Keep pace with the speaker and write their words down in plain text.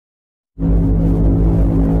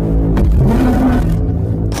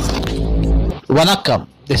Vanakkam.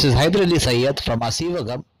 This is Hyder Ali Sayyed from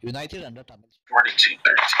Asivagam, United under Tamil.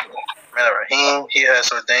 42:13. Rahim, he has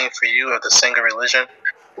ordained for you of the single religion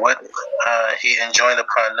what he enjoined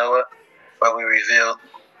upon Noah, what we revealed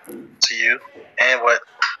to you, and what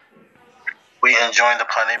we enjoined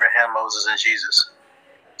upon Abraham, Moses, and Jesus,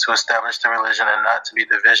 to establish the religion and not to be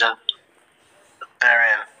division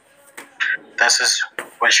therein. This is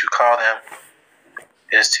what you call them.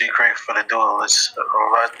 It is too great for the dualists.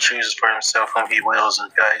 Allah chooses for himself whom he wills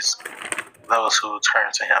and guides those who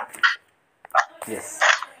turn to him. Yes.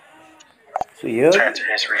 So here, Turn to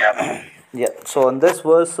his reality. yeah. So on this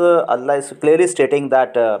verse, Allah is clearly stating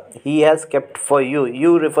that He has kept for you.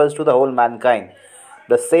 You refers to the whole mankind.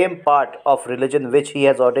 The same part of religion which He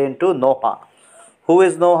has ordained to Noah. Who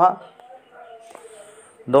is Noah?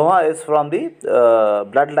 Noah is from the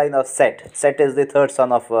bloodline of Set. Set is the third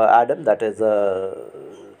son of Adam. That is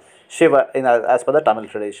Shiva as per the Tamil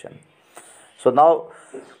tradition. So now,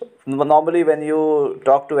 normally when you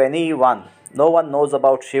talk to anyone, no one knows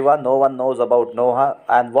about Shiva, no one knows about Noah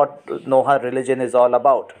and what Noah religion is all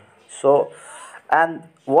about. So, and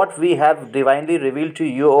what we have divinely revealed to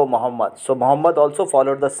you, O Muhammad. So Muhammad also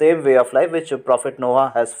followed the same way of life which Prophet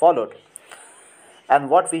Noah has followed. And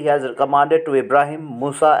what we has commanded to Ibrahim,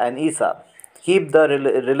 Musa and Isa. Keep the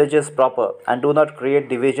religious proper and do not create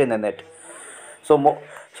division in it.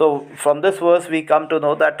 So from this verse we come to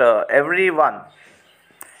know that everyone,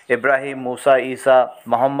 Ibrahim, Musa, Isa,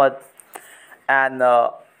 Muhammad, and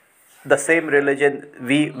the same religion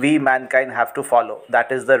we mankind have to follow.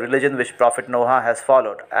 That is the religion which Prophet Noah has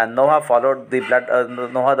followed. And Noah followed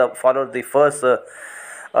followed the first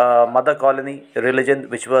mother colony religion,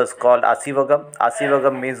 which was called Asivagam.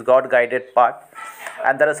 Asivagam means God guided path.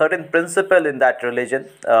 And there are certain principle in that religion,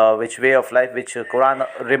 which way of life, which Quran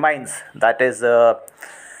reminds. That is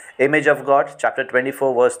image of God, chapter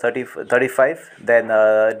 24, verse 35. Then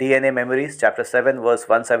DNA memories, chapter 7, verse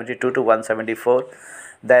 172 to 174.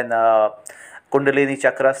 Then Kundalini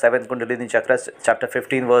Chakra, 7 Kundalini Chakras, chapter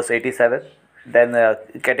 15, verse 87. Then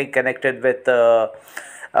getting connected with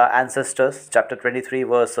ancestors, chapter 23,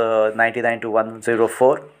 verse 99 to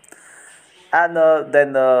 104. And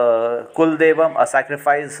then Kul Devam, a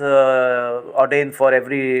sacrifice ordained for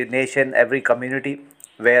every nation, every community,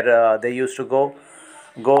 where they used to go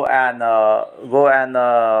and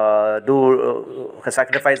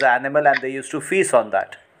sacrifice the animal, and they used to feast on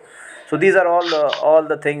that. So these are all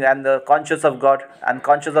the things, and the conscious of God, and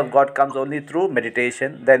conscious of God comes only through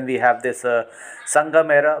meditation. Then we have this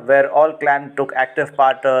Sangam era, where all clan took active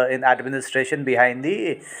part in administration behind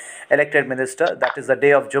the elected minister. That is the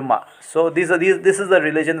day of Jummah. So this is the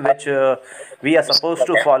religion which we are supposed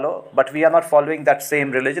to follow, but we are not following that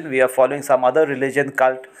same religion. We are following some other religion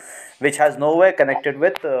cult, which has nowhere connected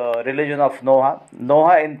with religion of Noah.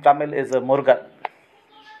 Noah in Tamil is a Murugan.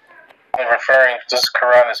 And referring, this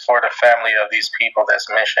Quran is for the family of these people that's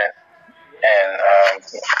mentioned in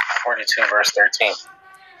 42 verse 13.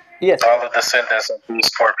 Yes. All the descendants of these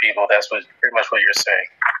four people, that's pretty much what you're saying.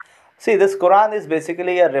 See, this Quran is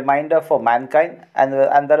basically a reminder for mankind, and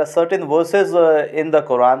there are certain verses in the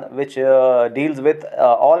Quran which deals with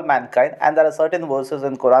all mankind, and there are certain verses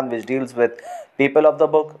in Quran which deals with people of the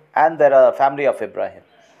book, and there are family of Ibrahim.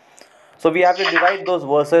 So we have to divide those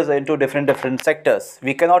verses into different sectors.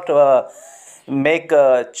 We cannot make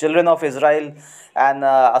children of Israel and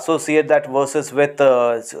associate that verses with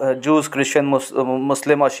Jews, Christian,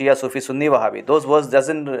 Muslim or Shia, Sufi, Sunni, Wahhabi. Those verses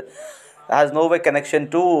has no way connection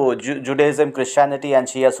to Judaism, Christianity and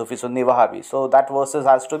Shia, Sufi, Sunni, Wahhabi. So that verses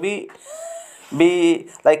has to be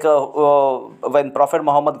like when Prophet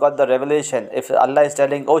Muhammad got the revelation, if Allah is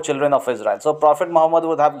telling, oh children of Israel, so Prophet Muhammad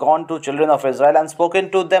would have gone to children of Israel and spoken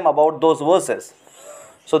to them about those verses.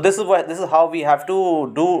 So this is how we have to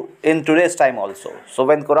do in today's time also. So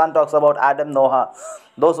when Quran talks about Adam, Noah,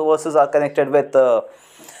 those verses are connected with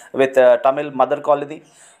Tamil mother colony.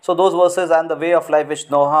 So those verses and the way of life which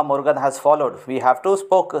Noah Murugan has followed, we have to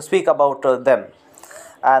speak about them.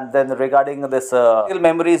 And then regarding this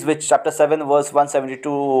memories, which chapter 7 verse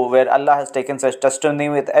 172, where Allah has taken such testimony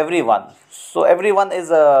with everyone. So everyone is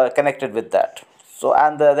connected with that. So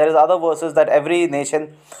and there is other verses that every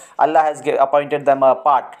nation Allah has appointed them a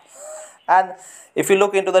part. And if you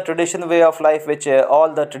look into the tradition way of life, which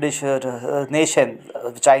all the tradition nation,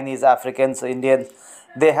 Chinese, Africans, Indians,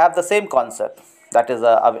 they have the same concept. That is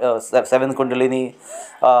 7 Kundalini,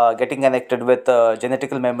 getting connected with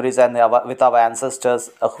genetical memories and with our ancestors,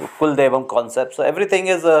 Kul Devam concept. So everything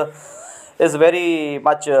is very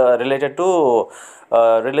much related to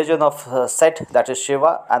religion of Set, that is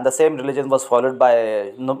Shiva, and the same religion was followed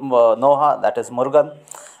by Noah, that is Murugan,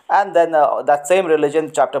 And then that same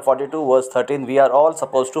religion, chapter 42, verse 13, we are all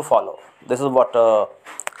supposed to follow. This is what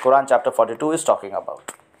Quran chapter 42 is talking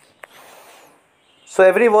about. So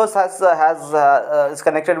every verse is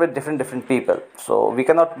connected with different people. So we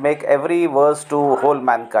cannot make every verse to whole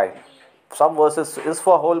mankind. Some verses is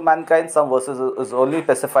for whole mankind. Some verses is only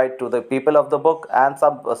specified to the people of the book, and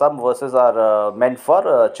some verses are meant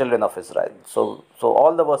for children of Israel. So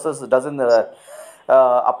all the verses doesn't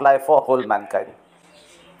apply for whole mankind.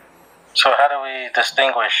 So how do we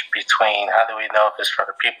distinguish between, how do we know if it's for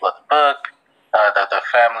the people of the book, the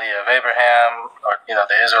family of Abraham, or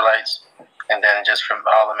the Israelites, and then just from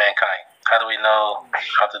all of mankind? How do we know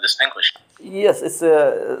how to distinguish? Yes, it's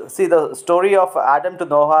see, the story of Adam to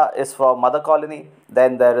Noah is for Mother Colony.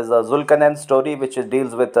 Then there is a Zulkarnain story which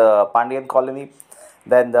deals with Pandyan colony.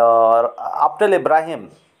 Then up till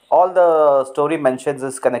Ibrahim, all the story mentions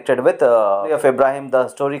is connected with of Ibrahim. The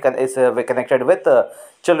story is connected with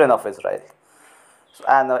children of Israel.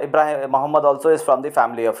 And Ibrahim Muhammad also is from the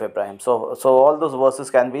family of Ibrahim. So all those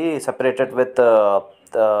verses can be separated with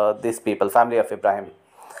these people, family of Ibrahim.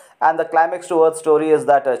 And the climax to earth story is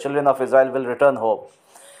that children of Israel will return home.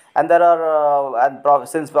 And there are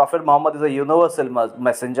since Prophet Muhammad is a universal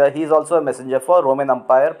messenger, he is also a messenger for Roman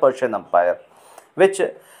Empire, Persian Empire, which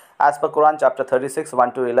as per Quran chapter 36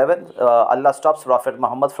 1 to 11, Allah stops Prophet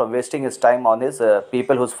Muhammad from wasting his time on his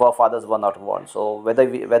people whose forefathers were not warned. So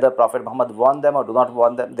whether Prophet Muhammad warned them or do not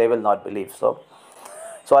warn them, they will not believe. So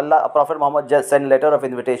Allah, Prophet Muhammad just sent letter of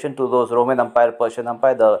invitation to those Roman Empire, Persian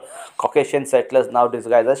Empire, the Caucasian settlers now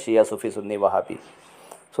disguised as Shia, Sufi, Sunni, Wahhabi.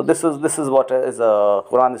 So this is what is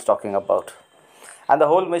Quran is talking about. And the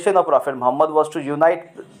whole mission of Prophet Muhammad was to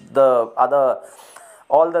unite the other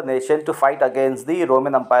all the nation to fight against the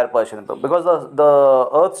Roman Empire, Persian Empire. Because the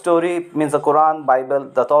earth story means the Quran, Bible,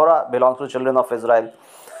 the Torah belongs to children of Israel.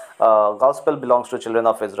 Gospel belongs to children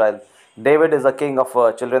of Israel. David is a king of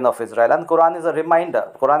children of Israel, and Quran is a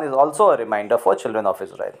reminder. Quran is also a reminder for children of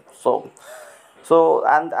Israel.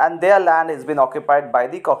 And their land has been occupied by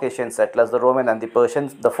the Caucasian settlers, the Roman and the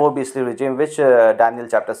Persians, the four beastly regime, which Daniel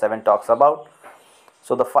chapter 7 talks about.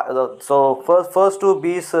 So first two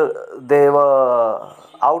beasts they were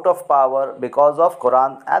out of power because of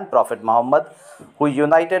Quran and Prophet Muhammad, who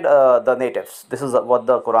united the natives. This is what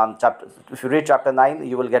the Quran chapter. If you read chapter 9,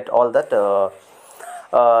 you will get all that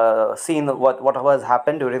scene what has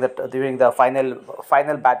happened during the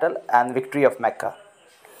final battle and victory of Mecca.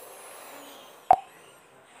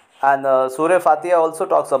 And Surah Fatiha also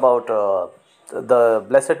talks about the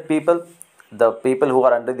blessed people, the people who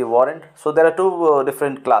are under the warrant. So there are two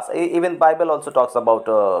different class. Even Bible also talks about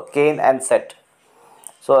Cain and Set.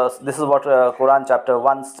 So this is what Quran chapter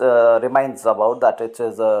 1 reminds about, that it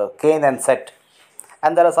is Cain and Set.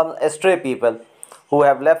 And there are some astray people who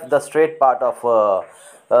have left the straight path of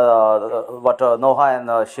what Noah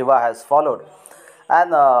and Shiva has followed.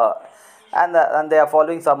 And and they are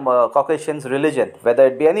following some Caucasian religion, whether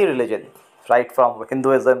it be any religion, right from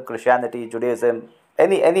Hinduism, Christianity, Judaism,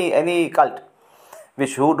 any cult,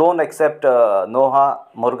 which who don't accept Noah,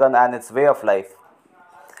 Morgan and its way of life,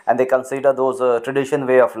 and they consider those tradition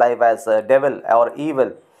way of life as devil or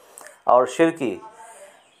evil or shirki,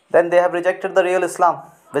 then they have rejected the real Islam,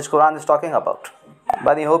 which Quran is talking about.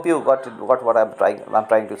 But I hope you got what I'm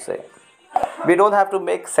trying to say. We don't have to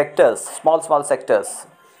make sectors, small sectors.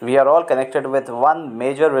 We are all connected with one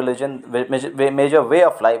major religion, major way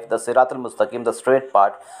of life, the Sirat al-Mustaqim, the straight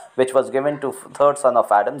path, which was given to third son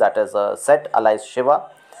of Adam, that is Set alias Shiva,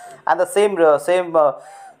 and the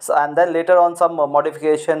and then later on some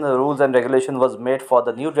modification, rules and regulation was made for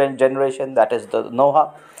the new generation, that is the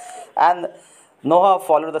Noah, and Noah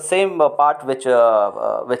followed the same path which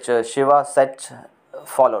Shiva Set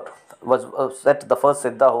followed. Was Set the first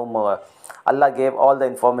Siddha whom Allah gave all the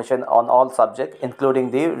information on all subjects, including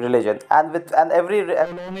the religion, and with and every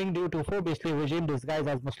Belonging due to four beastly regime disguised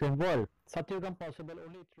as Muslim world. Satyugam possible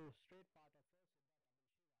only through